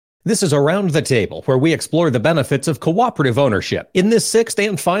This is Around the Table, where we explore the benefits of cooperative ownership. In this sixth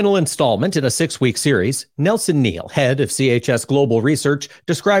and final installment in a 6-week series, Nelson Neal, head of CHS Global Research,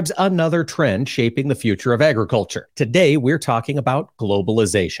 describes another trend shaping the future of agriculture. Today, we're talking about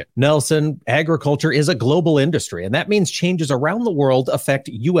globalization. Nelson, agriculture is a global industry, and that means changes around the world affect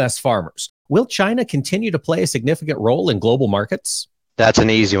U.S. farmers. Will China continue to play a significant role in global markets? That's an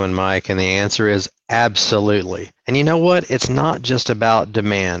easy one, Mike, and the answer is absolutely. And you know what? It's not just about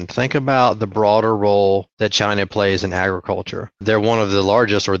demand. Think about the broader role that China plays in agriculture. They're one of the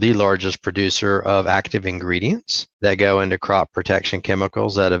largest or the largest producer of active ingredients that go into crop protection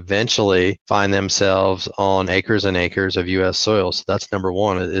chemicals that eventually find themselves on acres and acres of U.S. soil. So that's number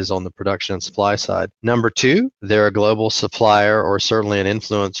one, is on the production and supply side. Number two, they're a global supplier or certainly an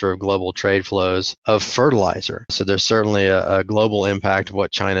influencer of global trade flows of fertilizer. So there's certainly a global impact of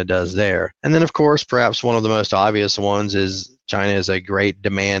what China does there. And then, of course, perhaps one of the most obvious ones is China is a great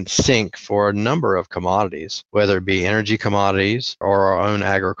demand sink for a number of commodities, whether it be energy commodities or our own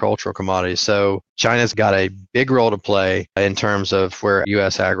agricultural commodities. So China's got a big role to play in terms of where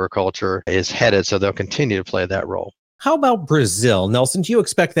U.S. agriculture is headed, so they'll continue to play that role. How about Brazil? Nelson, do you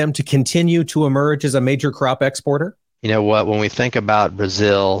expect them to continue to emerge as a major crop exporter? You know what, when we think about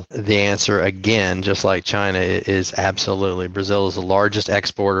Brazil, the answer, again, just like China, is absolutely. Brazil is the largest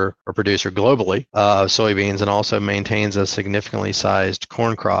exporter or producer globally of soybeans and also maintains a significantly sized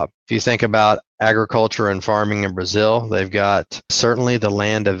corn crop. If you think about agriculture and farming in Brazil, they've got certainly the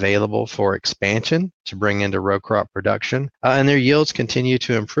land available for expansion to bring into row crop production, and their yields continue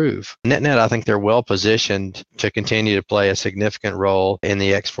to improve. Net, I think they're well positioned to continue to play a significant role in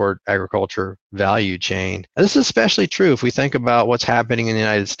the export agriculture value chain. And this is especially true if we think about what's happening in the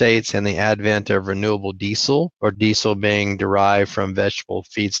United States and the advent of renewable diesel, or diesel being derived from vegetable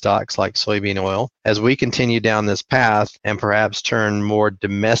feedstocks like soybean oil. As we continue down this path and perhaps turn more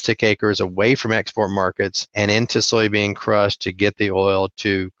domestic acres away from export markets and into soybean crush to get the oil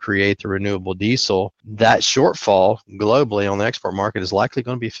to create the renewable diesel, that shortfall globally on the export market is likely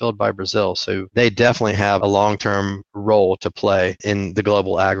going to be filled by Brazil. So they definitely have a long-term role to play in the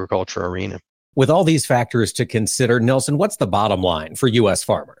global agriculture arena. With all these factors to consider, Nelson, what's the bottom line for U.S.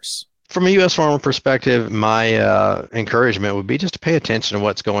 farmers? From a U.S. farmer perspective, my encouragement would be just to pay attention to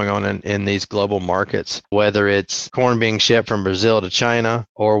what's going on in these global markets, whether it's corn being shipped from Brazil to China,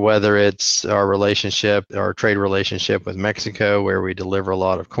 or whether it's our trade relationship with Mexico, where we deliver a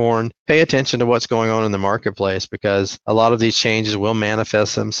lot of corn. Pay attention to what's going on in the marketplace, because a lot of these changes will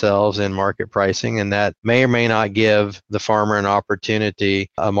manifest themselves in market pricing, and that may or may not give the farmer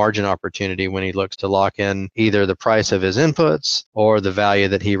a margin opportunity when he looks to lock in either the price of his inputs or the value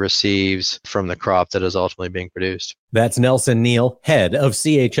that he receives from the crop that is ultimately being produced. That's Nelson Neal, head of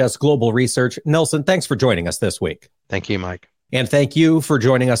CHS Global Research. Nelson, thanks for joining us this week. Thank you, Mike. And thank you for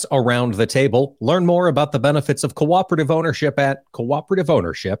joining us around the table. Learn more about the benefits of cooperative ownership at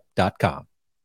cooperativeownership.com.